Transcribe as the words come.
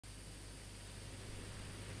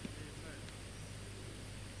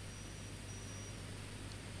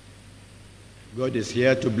God is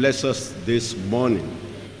here to bless us this morning.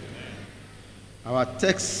 Our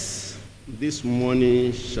text this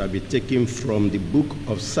morning shall be taken from the book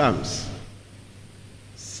of Psalms,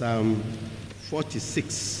 Psalm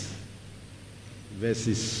 46,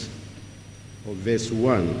 verse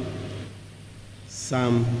 1.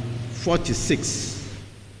 Psalm 46,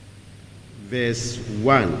 verse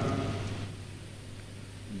 1.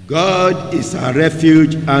 God is our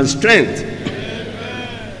refuge and strength,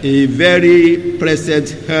 a very present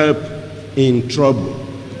help in trouble.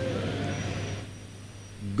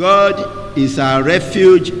 God is our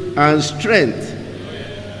refuge and strength,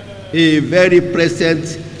 a very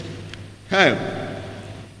present help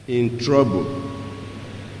in trouble.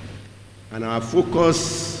 And our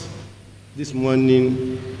focus this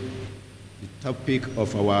morning, the topic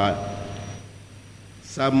of our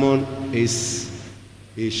sermon is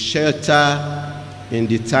a shelter in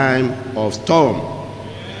the time of storm.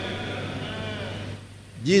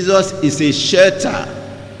 Jesus is a shelter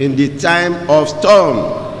in the time of storm.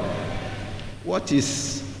 What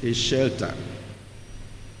is a shelter?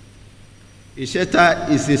 A shelter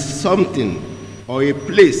is a something or a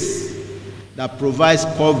place that provides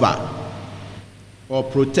cover or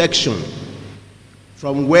protection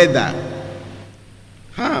from weather,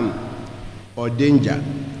 harm, or danger.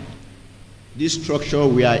 This structure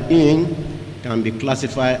we are in can be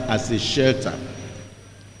classified as a shelter.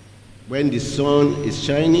 When the sun is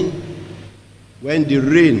shining, when the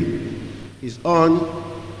rain is on,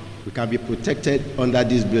 we can be protected under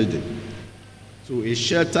this building. So a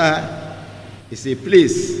shelter is a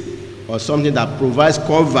place or something that provides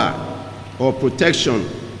cover or protection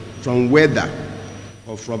from weather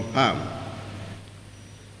or from harm.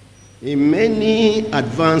 In many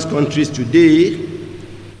advanced countries today,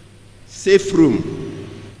 safe room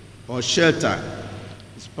or shelter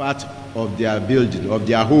is part of their building, of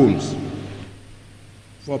their homes,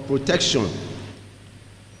 for protection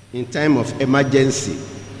in time of emergency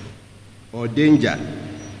or danger.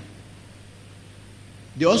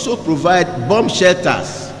 They also provide bomb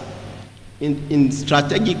shelters in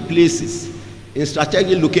strategic places, in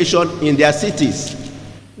strategic locations in their cities.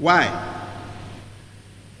 Why?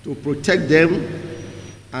 To protect them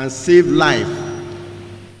and save life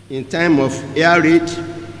in time of air raid,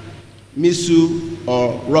 missile,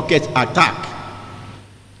 or rocket attack.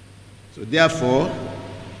 So therefore,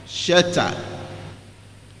 shelter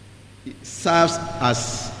serves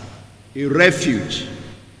as a refuge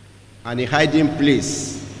and a hiding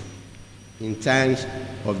place in times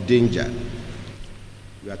of danger.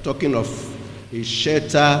 We are talking of a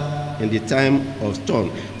shelter in the time of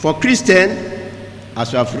storm. For Christians,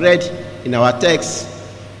 as we have read in our text,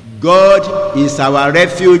 God is our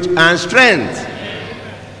refuge and strength.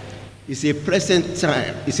 It's a present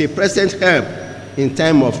time. It's a present help in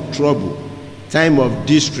time of trouble, time of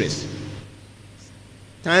distress,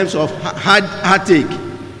 times of heartache.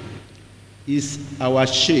 Is our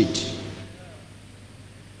shade.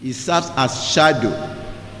 It serves as shadow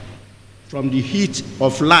from the heat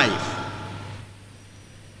of life.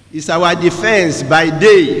 It's our defense by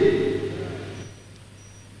day.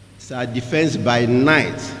 It's our defense by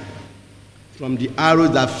night from the arrow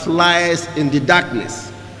that flies in the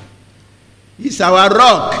darkness. It's our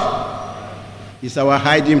rock. It's our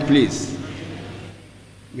hiding place.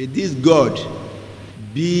 May this God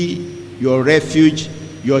be your refuge,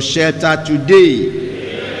 your shelter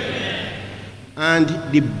today. Amen.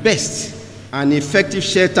 And the best and effective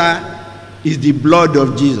shelter is the blood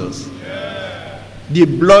of Jesus. Yeah. The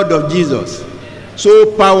blood of Jesus.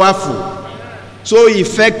 So powerful, so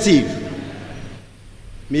effective.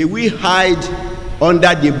 May we hide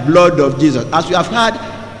under the blood of Jesus. As we have heard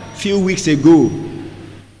a few weeks ago,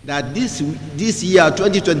 that this year,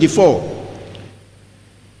 2024,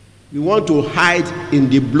 we want to hide in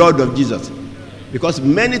the blood of Jesus. Because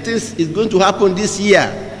many things is going to happen this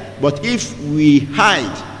year. But if we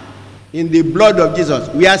hide in the blood of Jesus,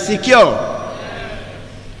 we are secure.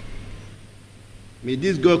 May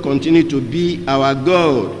this God continue to be our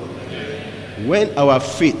God. When our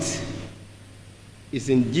faith is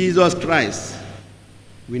in Jesus Christ,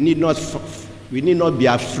 we need not be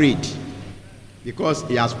afraid, because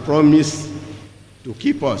He has promised to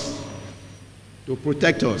keep us, to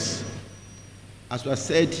protect us. As was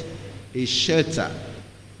said, a shelter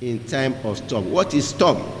in time of storm. What is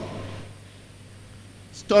storm?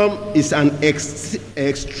 Storm is an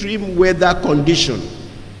extreme weather condition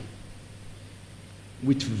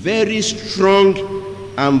with very strong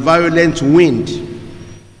and violent wind,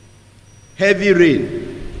 heavy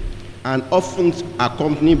rain, and often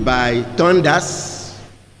accompanied by thunders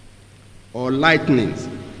or lightning,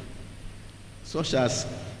 such as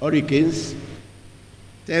hurricanes,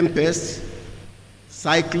 tempest,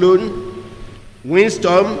 cyclone,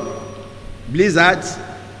 windstorm, blizzards,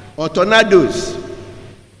 or tornadoes.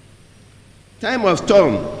 Time of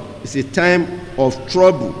storm is a time of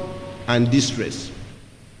trouble and distress.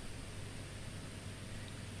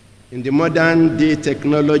 In the modern day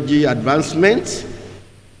technology advancements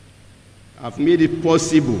have made it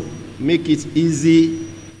possible, make it easy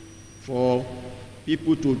for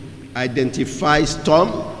people to identify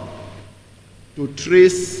storm, to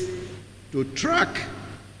trace, to track,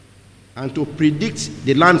 and to predict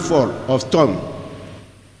the landfall of storm.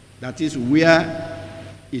 That is where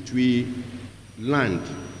it will land.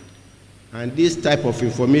 And this type of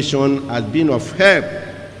information has been of help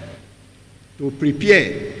to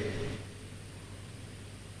prepare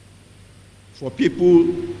for people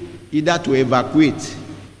either to evacuate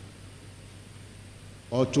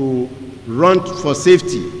or to run for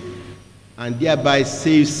safety, and thereby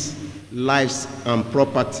saves lives and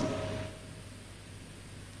property.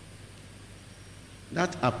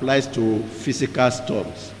 That applies to physical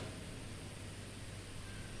storms,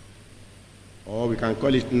 or we can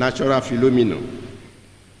call it natural phenomenon.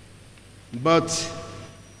 But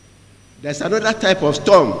there's another type of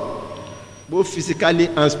storm, both physically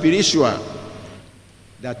and spiritual,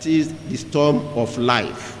 that is the storm of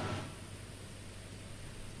life.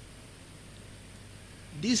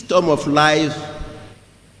 This storm of life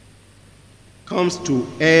comes to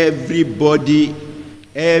everybody,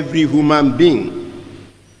 every human being.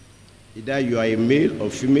 Either you are a male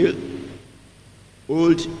or female,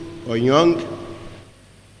 old or young,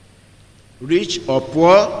 rich or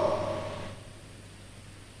poor,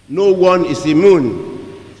 no one is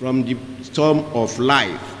immune from the storm of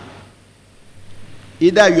life.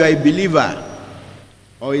 Either you are a believer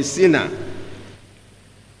or a sinner,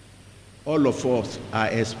 all of us are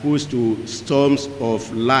exposed to storms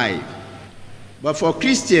of life. But for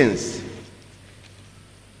Christians,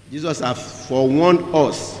 Jesus has forewarned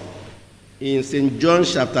us in St. John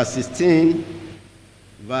chapter 16,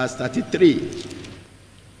 verse 33.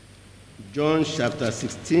 John chapter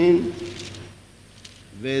 16,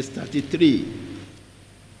 verse 33.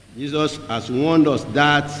 Jesus has warned us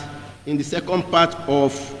that in the second part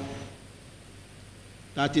of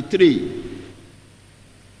 33,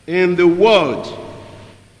 in the world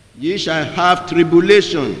ye shall have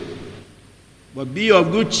tribulation, but be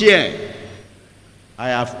of good cheer, I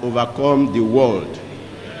have overcome the world.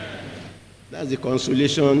 That's the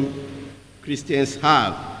consolation Christians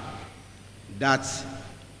have, that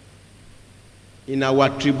in our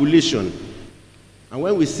tribulation, and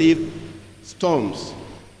when we say storms,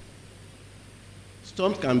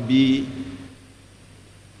 storms can be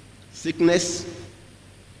sickness,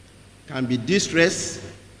 can be distress,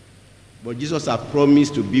 but Jesus has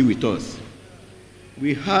promised to be with us.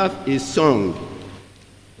 We have a song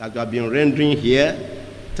that we have been rendering here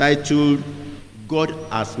titled, God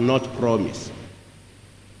Has Not Promised.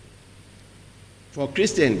 For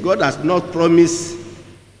Christians, God has not promised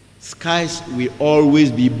skies will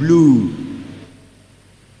always be blue,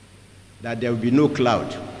 that there will be no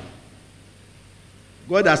cloud.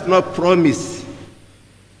 God has not promised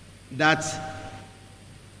that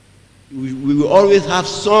we will always have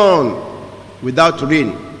sun without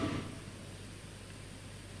rain.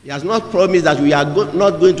 He has not promised that we are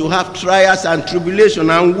not going to have trials and tribulation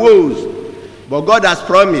and woes, but God has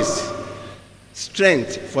promised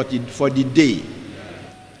strength for the day.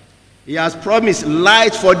 He has promised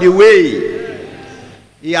light for the way.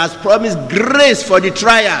 He has promised grace for the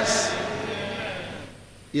trials.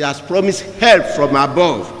 He has promised help from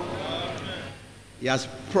above. He has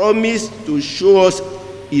promised to show us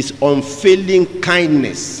his unfailing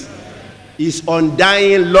kindness, his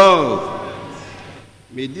undying love.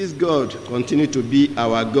 May this God continue to be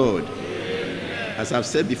our God. As I've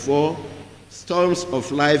said before, storms of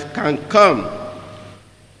life can come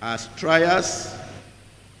as trials,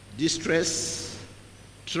 distress,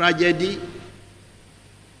 tragedy,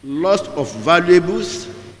 loss of valuables,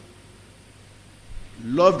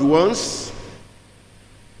 loved ones,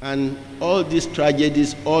 and all these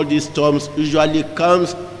tragedies, all these storms usually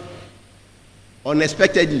comes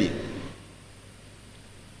unexpectedly.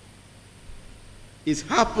 It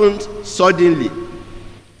happened suddenly,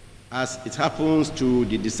 as it happens to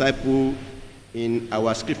the disciple in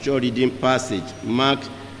our scripture reading passage, Mark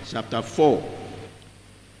chapter 4,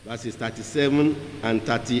 verses 37 and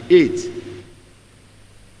 38.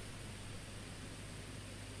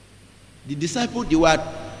 The disciples, they were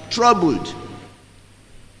troubled.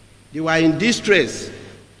 They were in distress.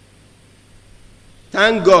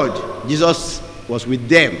 Thank God, Jesus was with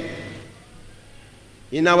them.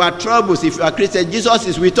 In our troubles, if you are Christian, Jesus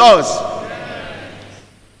is with us.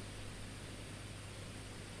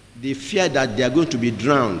 They feared that they are going to be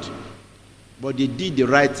drowned. But they did the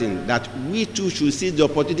right thing, that we too should seize the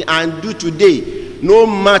opportunity and do today, no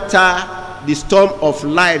matter the storm of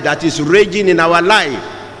life that is raging in our life.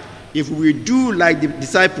 If we do like the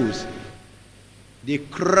disciples, they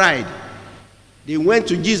cried. They went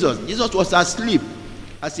to Jesus. Jesus was asleep.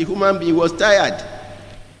 As a human being, he was tired.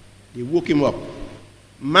 They woke him up.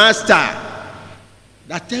 Master,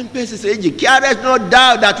 the tempest is raging. Carest not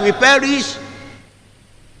thou that we perish?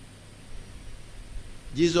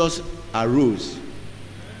 Jesus arose.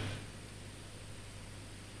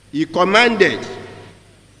 He commanded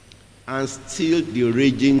and stilled the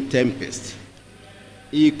raging tempest.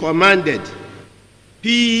 He commanded,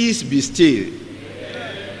 peace be still.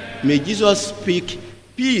 May Jesus speak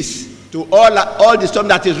peace to all the storm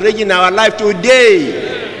that is raging in our life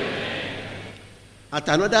today. At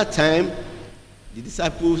another time, the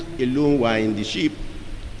disciples alone were in the ship,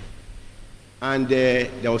 and there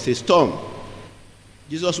was a storm.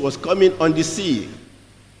 Jesus was coming on the sea,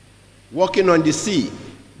 walking on the sea.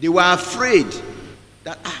 They were afraid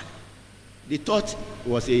that they thought it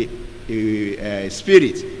was a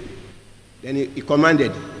spirit. Then he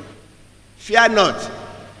commanded, fear not,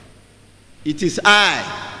 it is I,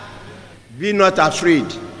 be not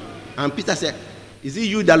afraid. And Peter said, is it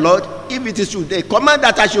you, the Lord? If it is you, they command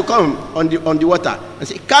that I should come on the water. And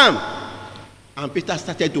say, come. And Peter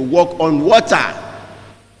started to walk on water.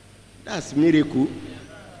 That's miracle.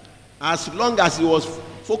 As long as he was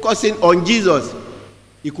focusing on Jesus,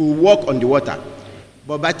 he could walk on the water.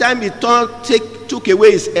 But by the time he took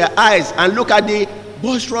away his eyes and looked at the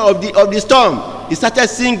boisterous of the storm, he started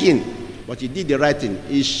singing. But he did the right thing.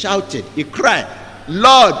 He shouted, he cried,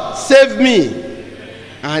 Lord, save me.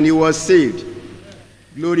 And he was saved.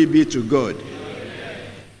 Glory be to God.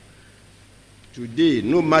 Today,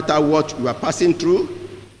 no matter what we are passing through,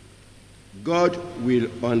 God will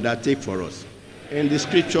undertake for us. In the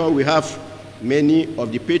scripture, we have many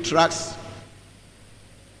of the patriarchs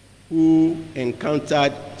who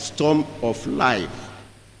encountered storm of life.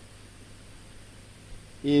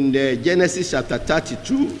 In the Genesis chapter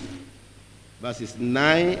 32, verses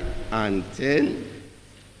 9 and 10,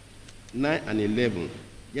 9 and 11.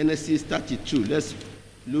 Genesis 32, let's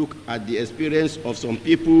look at the experience of some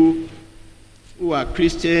people who are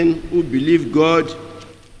Christian, who believe God,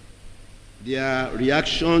 their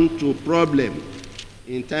reaction to problem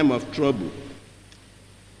in time of trouble.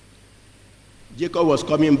 Jacob was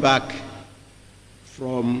coming back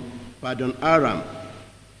from Paddan Aram,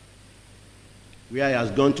 where he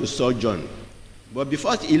has gone to sojourn. But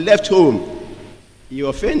before he left home, he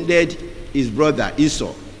offended his brother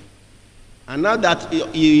Esau. And now that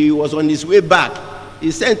he was on his way back,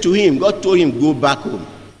 he sent to him, God told him, go back home.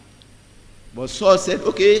 But Saul said,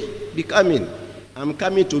 okay, be coming. I'm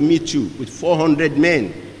coming to meet you with 400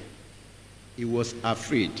 men. He was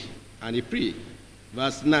afraid, and he prayed.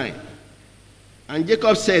 Verse 9. And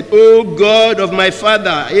Jacob said, O God of my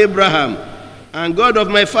father Abraham, and God of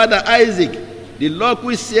my father Isaac, the Lord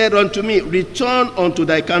which said unto me, return unto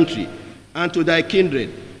thy country and to thy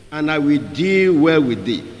kindred, and I will deal well with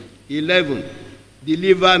thee. 11.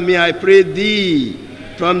 Deliver me, I pray thee,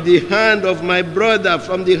 from the hand of my brother,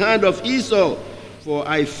 from the hand of Esau, for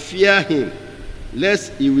I fear him,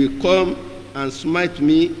 lest he will come and smite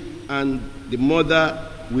me and the mother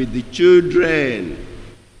with the children.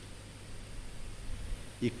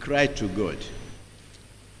 He cried to God.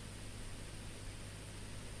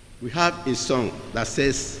 We have a song that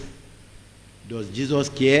says, does Jesus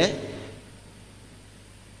care?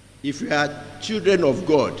 If we are children of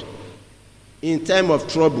God, in time of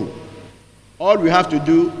trouble, all we have to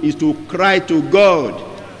do is to cry to God.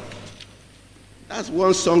 That's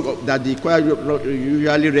one song that the choir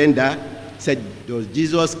usually render. Said, does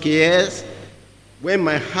Jesus care when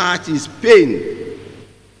my heart is pain?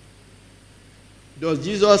 Does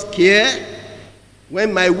Jesus care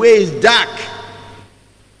when my way is dark?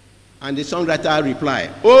 And the songwriter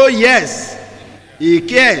replied, oh yes, he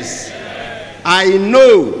cares. I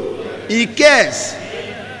know he cares.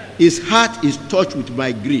 His heart is touched with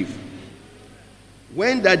my grief.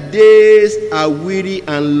 When the days are weary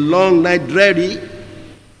and long night dreary,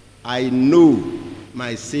 I know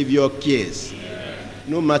my Savior cares.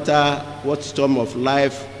 No matter what storm of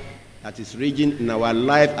life that is raging in our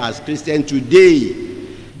life as Christians today,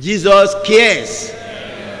 Jesus cares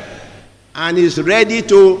and is ready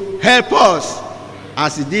to help us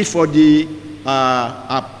as he did for the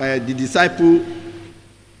disciple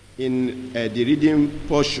in the reading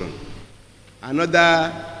portion.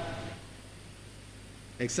 Another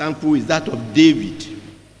example is that of David.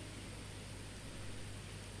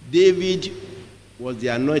 David was the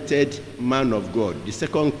anointed man of God, the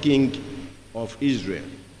second king of Israel.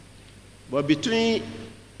 But between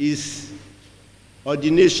his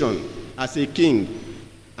ordination as a king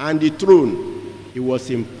and the throne, he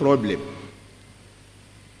was in problem.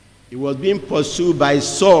 He was being pursued by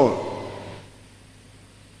Saul.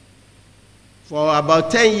 For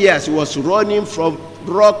about 10 years, he was running from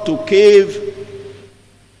rock to cave,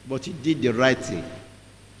 but he did the right thing.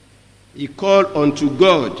 He called unto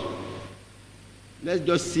God. Let's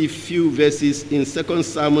just see a few verses in 2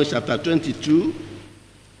 Samuel chapter 22.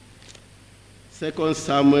 2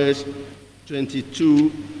 Samuel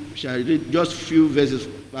 22, we shall read just a few verses,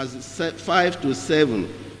 verses 5 to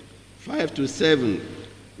 7. 5 to 7.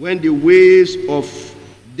 When the waves of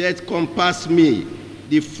death compassed me,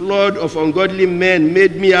 the flood of ungodly men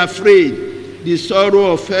made me afraid. The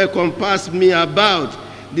sorrow of hell compassed me about.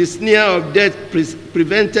 The snare of death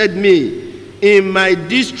prevented me. In my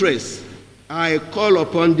distress, I called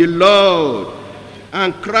upon the Lord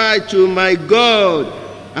and cried to my God,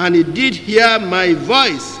 and he did hear my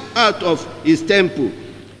voice out of his temple,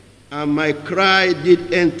 and my cry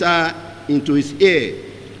did enter into his ear.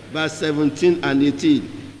 Verse 17 and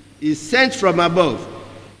 18. He sent from above.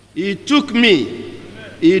 He took me.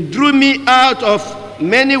 He drew me out of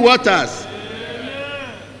many waters.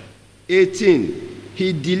 18.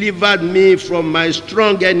 He delivered me from my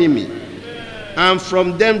strong enemy and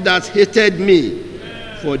from them that hated me,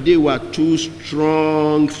 for they were too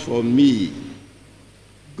strong for me.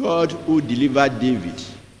 God who delivered David,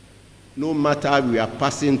 no matter we are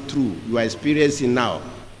passing through, you are experiencing now,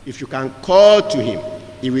 if you can call to him,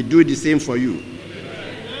 he will do the same for you.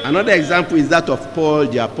 Another example is that of Paul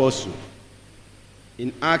the Apostle.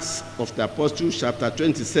 In Acts of the Apostles, chapter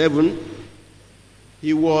 27,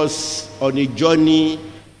 he was on a journey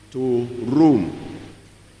to Rome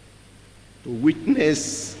to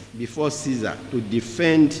witness before Caesar, to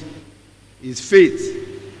defend his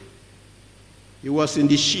faith. He was in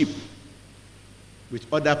the ship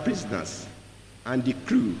with other prisoners and the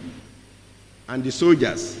crew and the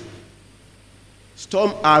soldiers.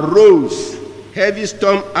 Storm arose, heavy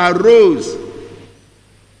storm arose,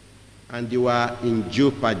 and they were in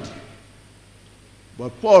jeopardy.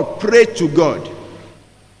 But Paul prayed to God,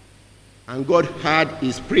 and God heard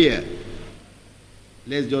his prayer.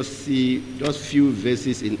 Let's just see just few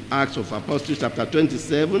verses in Acts of Apostles chapter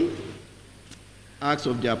 27. Acts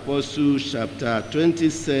of the Apostles chapter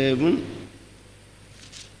 27.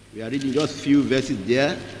 We are reading just few verses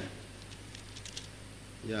there.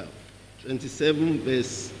 Yeah, 27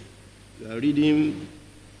 verse. We are reading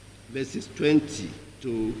verses 20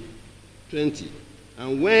 to 20.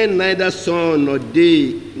 And when neither sun nor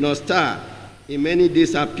day nor star in many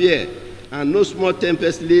days appeared, and no small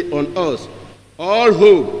tempest lay on us, all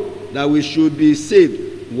hope that we should be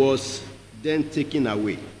saved was then taken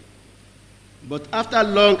away. But after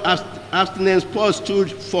long abstinence, Paul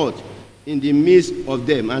stood forth in the midst of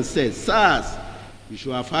them and said, Sirs, you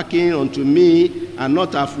should have hearkened unto me, and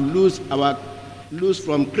not have loosed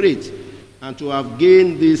from Crete, and to have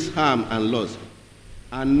gained this harm and loss.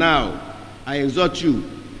 And now I exhort you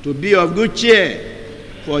to be of good cheer,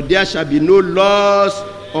 for there shall be no loss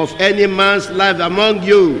of any man's life among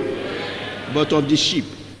you, but of the ship.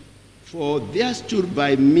 For there stood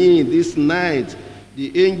by me this night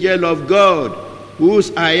the angel of God,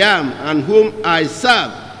 whose I am and whom I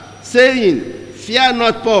serve, saying, Fear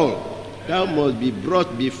not, Paul, thou must be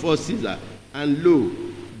brought before Caesar. And lo,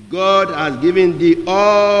 God has given thee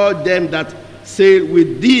all them that sail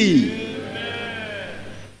with thee.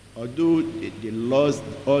 Although they lost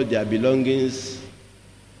all their belongings,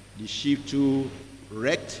 the ship too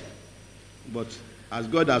wrecked, but as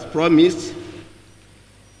God has promised,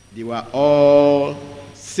 they were all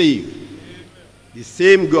saved. The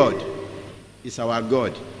same God is our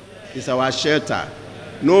God, is our shelter.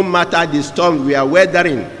 No matter the storm we are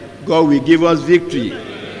weathering, God will give us victory.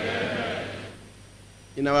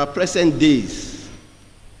 In our present days,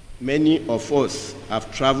 many of us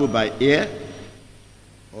have traveled by air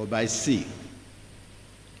or by sea.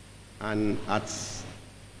 And at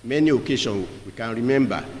many occasions, we can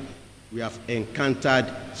remember, we have encountered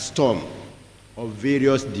storm of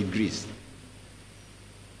various degrees.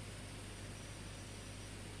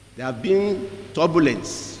 There have been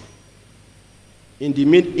turbulence in the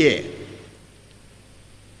mid-air,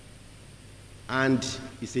 and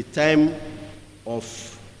it's a time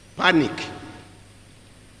of panic.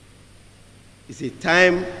 It's a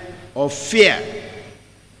time of fear.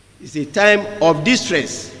 It's a time of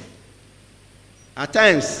distress. At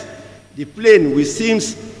times, the plane will seem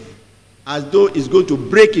as though it's going to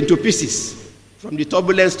break into pieces from the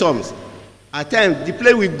turbulent storms. At times, the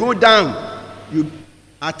plane will go down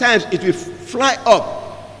At times it will fly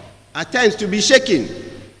up, at times to be shaken.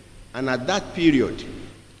 And at that period,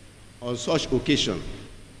 on such occasion,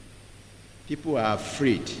 people are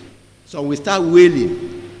afraid. Some will start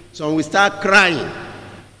wailing, some will start crying.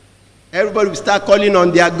 Everybody will start calling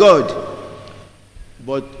on their God.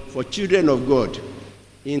 But for children of God,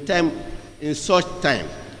 in such time,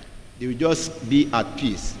 they will just be at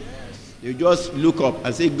peace. They will just look up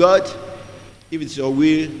and say, God, if it's your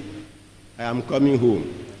will, I am coming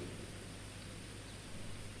home.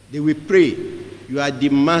 They will pray, you are the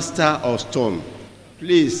master of storm.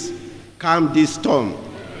 Please calm this storm.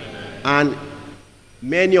 And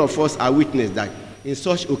many of us are witness that in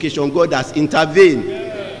such occasion, God has intervened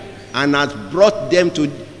and has brought them to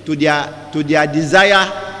their desire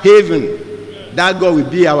haven. That God will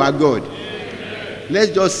be our God.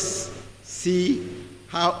 Let's just see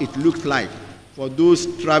how it looks like for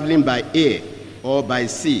those traveling by air or by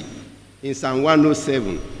sea. In Psalm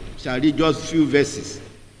 107, shall read just a few verses.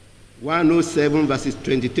 107 verses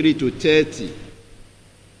 23 to 30.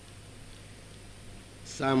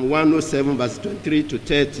 Psalm 107 verses 23 to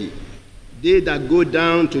 30. They that go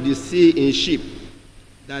down to the sea in ship,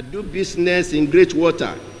 that do business in great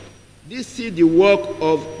water, they see the work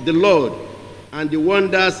of the Lord and the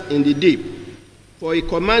wonders in the deep. For he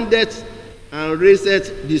commanded and raised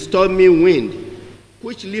the stormy wind,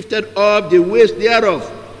 which lifted up the waves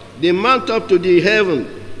thereof. They mount up to the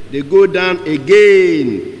heaven, they go down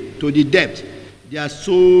again to the depth. Their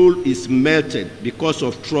soul is melted because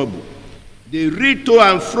of trouble. They read to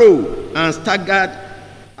and fro and staggered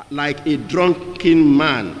like a drunken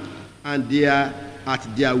man, and they are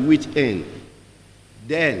at their wit's end.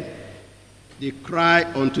 Then they cry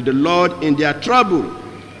unto the Lord in their trouble,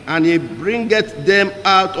 and he bringeth them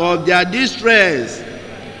out of their distress.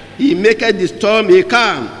 He maketh the storm a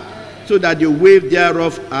calm, so that the waves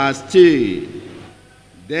thereof are still.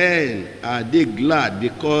 Then are they glad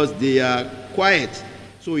because they are quiet,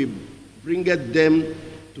 so he bringeth them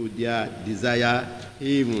to their desire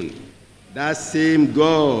haven. That same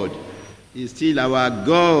God is still our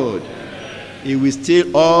God. He will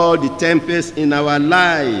still all the tempests in our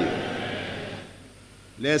life.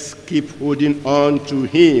 Let's keep holding on to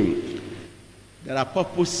him. There are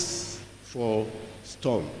purposes for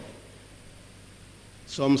storm.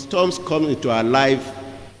 Some storms come into our life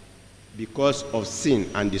because of sin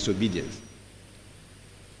and disobedience.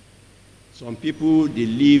 Some people,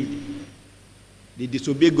 they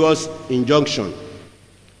disobey God's injunction.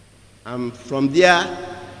 And from there,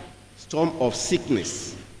 storm of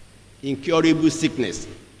sickness, incurable sickness,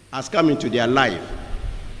 has come into their life.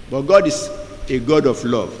 But God is a God of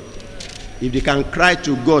love. If they can cry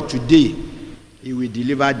to God today, he will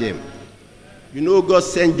deliver them. You know, God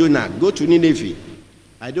sent Jonah, go to Nineveh.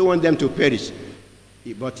 I don't want them to perish.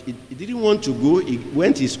 But he didn't want to go. He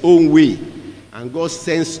went his own way. And God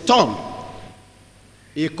sent storm,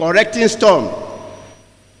 a correcting storm,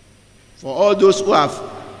 for all those who are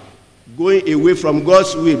going away from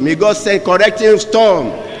God's will. May God send correcting storm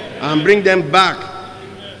and bring them back.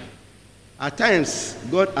 At times,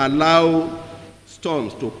 God allows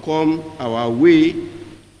storms to come our way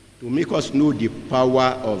to make us know the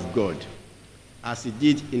power of God. As he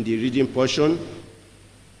did in the reading portion,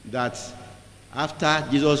 that after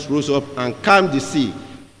Jesus rose up and calmed the sea,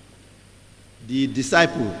 the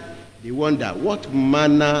disciples, they wonder, what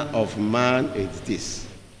manner of man is this?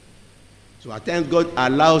 So at times God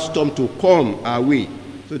allows storm to come our way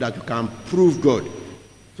so that we can prove God,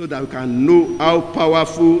 so that we can know how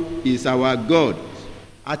powerful is our God.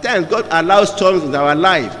 At times God allows storms in our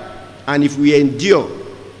life, and if we endure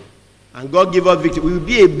and God give us victory, we will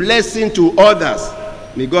be a blessing to others.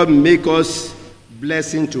 May God make us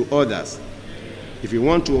blessing to others. If we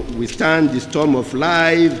want to withstand the storm of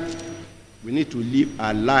life, we need to live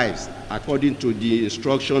our lives according to the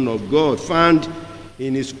instruction of God found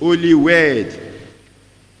in his holy word.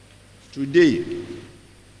 Today,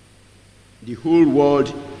 the whole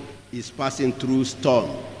world is passing through storm.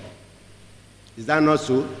 Is that not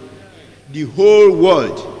so? The whole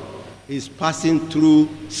world is passing through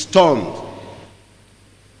storms.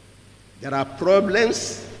 There are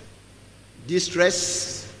problems,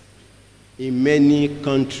 distress in many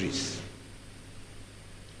countries.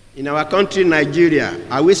 In our country, Nigeria,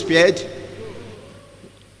 are we spared?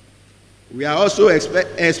 We are also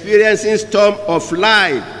experiencing storm of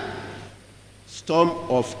life, storm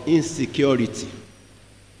of insecurity,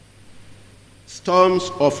 storms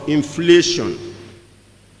of inflation,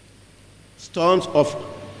 storms of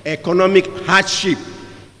economic hardship.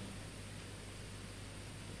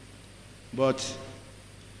 But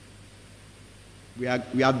we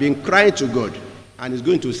have been crying to God, and he's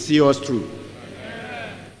going to see us through.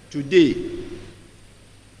 Today,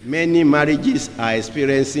 many marriages are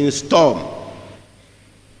experiencing storm.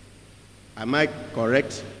 Am I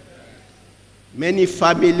correct? Many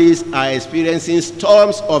families are experiencing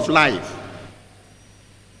storms of life.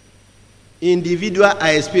 Individuals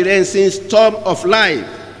are experiencing storm of life.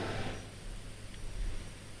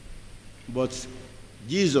 But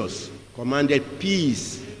Jesus commanded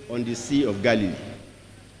peace on the Sea of Galilee.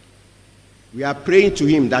 We are praying to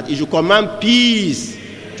him that he should command peace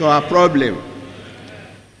to our problem.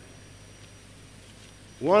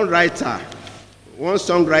 One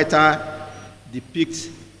songwriter depicts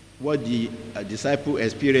what the disciple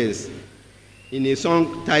experienced in a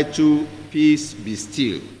song titled Peace Be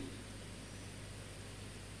Still.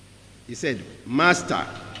 He said, Master,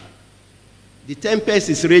 the tempest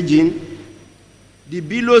is raging, the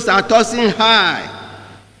billows are tossing high,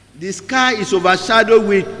 the sky is overshadowed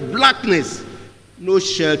with blackness, no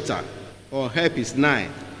shelter or help is nigh.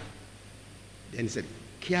 Then he said,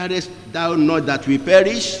 Carest thou not that we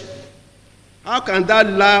perish? How can thou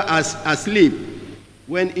lie asleep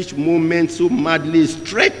when each moment so madly is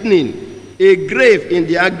threatening a grave in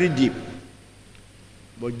the agri deep?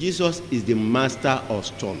 But Jesus is the master of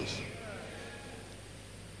storms.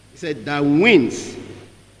 He said, the winds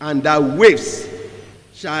and the waves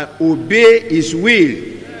shall obey his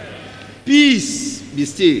will. Peace be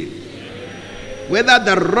still. Whether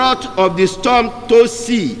the wrath of the storm tossed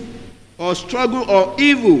sea, or struggle or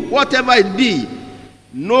evil, whatever it be,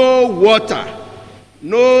 no water,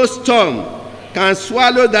 no storm can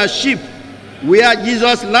swallow the ship where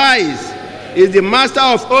Jesus lies. He is the master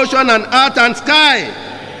of ocean and earth and sky.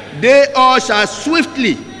 They all shall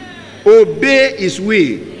swiftly obey his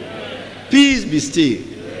will. Peace be still.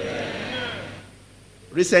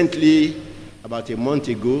 Recently, about a month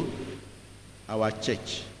ago, our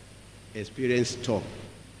church experienced storm.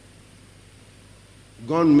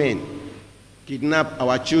 Gunmen kidnapped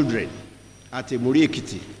our children at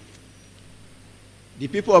Ekiti. The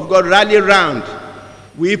people of God rally round.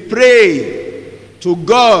 We pray to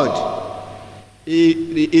God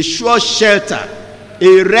a sure shelter,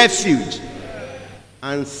 a refuge,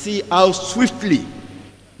 and see how swiftly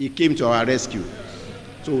he came to our rescue.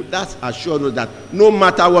 So that's assured us that no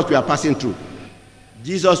matter what we are passing through,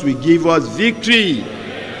 Jesus will give us victory.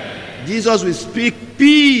 Jesus will speak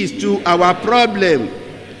peace to our problem.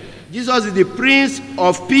 Jesus is the Prince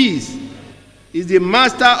of Peace. He is the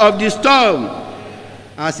master of the storm.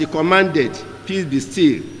 As he commanded, peace be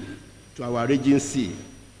still to our raging sea.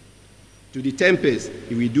 To the tempest,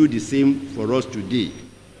 he will do the same for us today.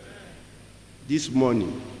 This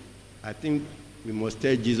morning, I think we must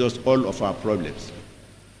tell Jesus all of our problems.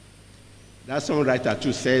 That songwriter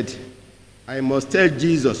too said, I must tell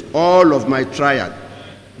Jesus all of my trial.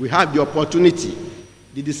 We have the opportunity.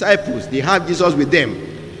 The disciples, they have Jesus with them.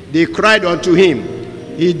 They cried unto him.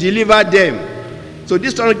 He delivered them. So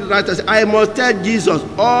this songwriter says, I must tell Jesus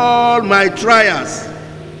all my trials.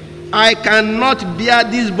 I cannot bear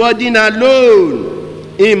this burden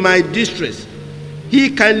alone in my distress.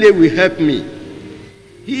 He kindly will help me.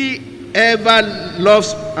 He ever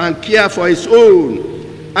loves and cares for his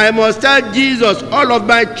own. I must tell Jesus all of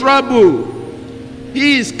my trouble.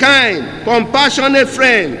 He is kind, compassionate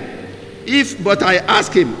friend. If but I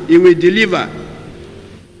ask him, he will deliver.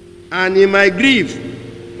 And in my grief,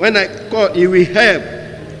 when I call, he will help.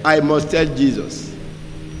 I must tell Jesus.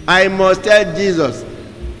 I must tell Jesus.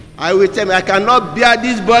 I will tell him, I cannot bear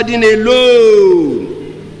this burden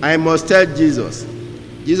alone. I must tell Jesus.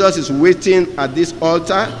 Jesus is waiting at this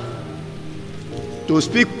altar to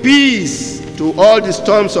speak peace to all the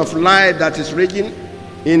storms of life that is raging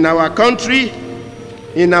in our country,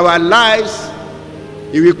 in our lives.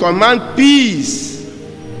 He will command peace.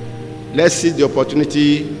 Let's seize the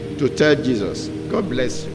opportunity to tell Jesus. God bless you.